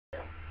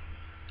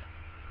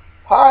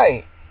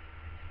Hi,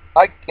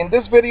 in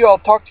this video I'll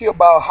talk to you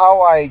about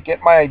how I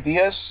get my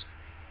ideas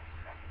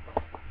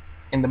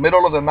in the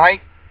middle of the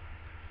night,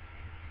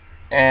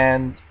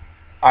 and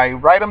I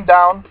write them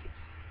down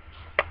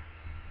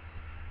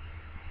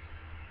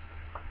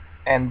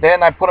and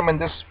then I put them in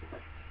this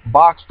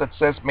box that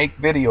says make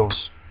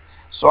videos.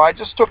 So I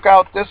just took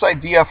out this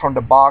idea from the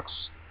box.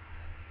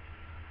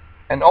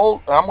 I'm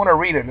going to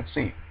read it. Let's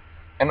see.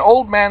 An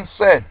old man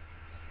said,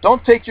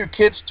 "Don't take your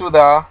kids to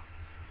the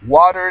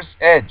water's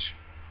edge,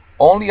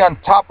 only on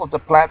top of the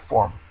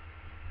platform."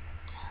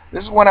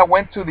 This is when I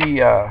went to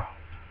the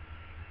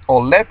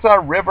Oleta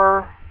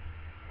River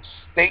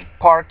State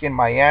Park in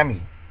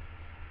Miami.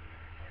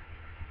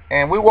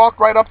 And we walked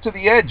right up to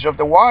the edge of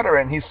the water,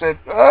 and he said,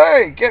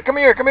 "Hey, come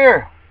here, come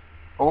here."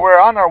 Well, we're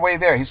on our way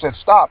there. He said,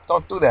 "Stop,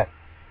 don't do that.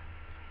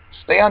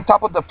 Stay on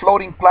top of the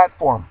floating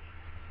platform.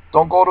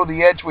 Don't go to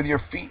the edge with your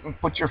feet and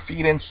put your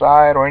feet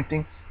inside or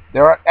anything.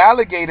 There are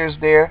alligators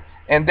there,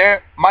 and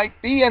there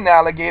might be an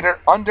alligator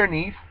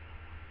underneath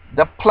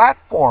the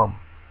platform."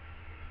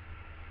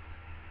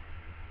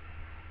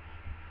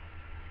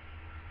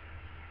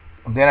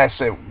 And then I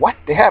said, "What?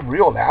 They have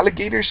real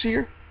alligators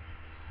here?"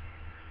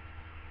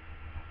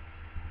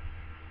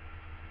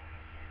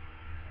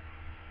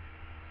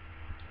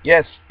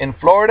 Yes, in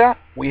Florida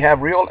we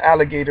have real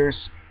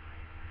alligators,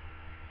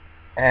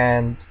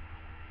 and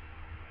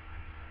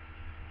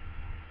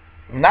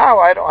now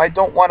I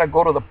don't want to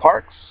go to the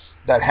parks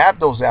that have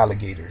those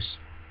alligators.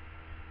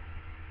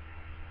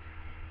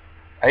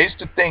 I used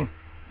to think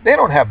they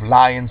don't have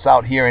lions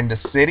out here in the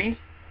city.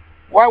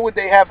 Why would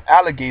they have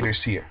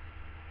alligators here?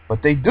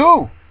 But they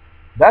do.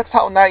 That's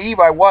how naive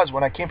I was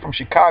when I came from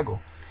Chicago.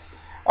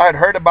 I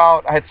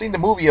had seen the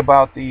movie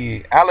about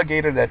the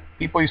alligator, that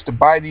people used to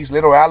buy these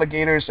little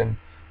alligators and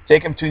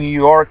take them to New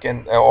York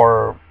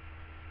or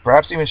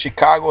perhaps even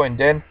Chicago, and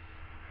then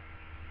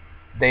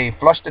they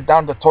flushed it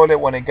down the toilet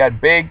when it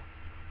got big,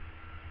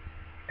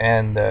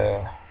 and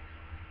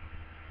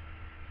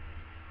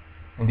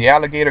the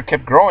alligator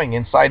kept growing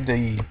inside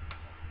the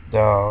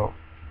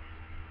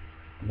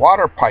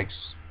water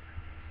pipes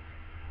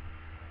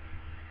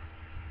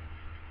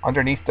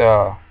underneath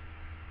the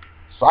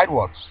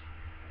sidewalks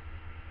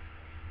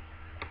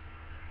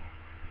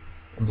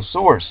and the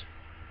sewers.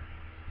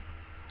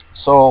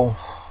 So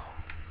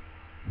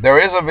there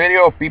is a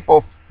video of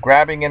people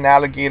grabbing an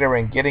alligator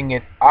and getting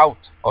it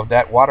out of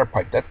that water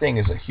pipe. That thing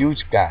is a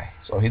huge guy,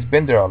 so he's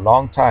been there a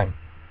long time.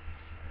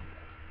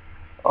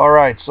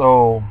 Alright,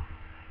 so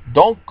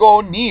don't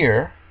go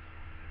near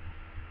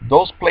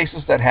those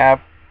places that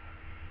have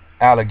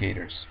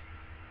alligators.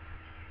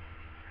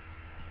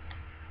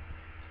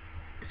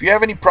 If you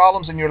have any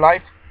problems in your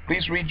life,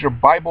 please read your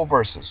Bible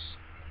verses.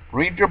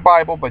 Read your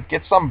Bible, but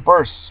get some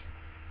verse.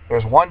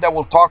 There's one that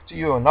will talk to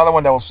you, another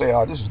one that will say,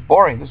 "Oh, this is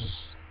boring, this is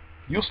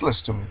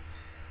useless to me."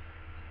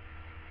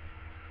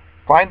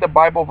 Find the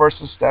Bible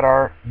verses that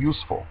are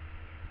useful,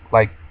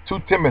 like 2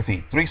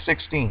 Timothy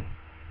 3:16.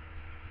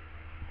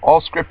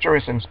 All scripture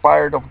is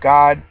inspired of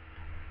God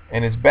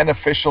and is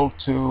beneficial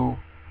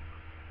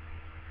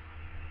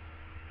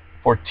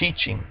for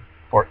teaching,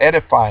 for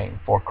edifying,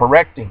 for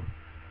correcting.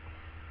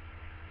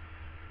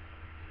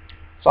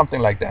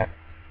 Something like that.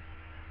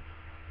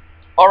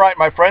 Alright,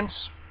 my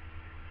friends.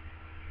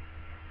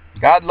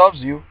 God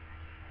loves you.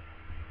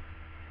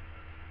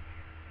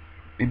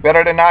 Be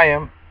better than I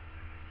am.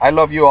 I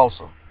love you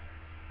also.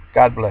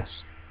 God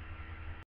bless.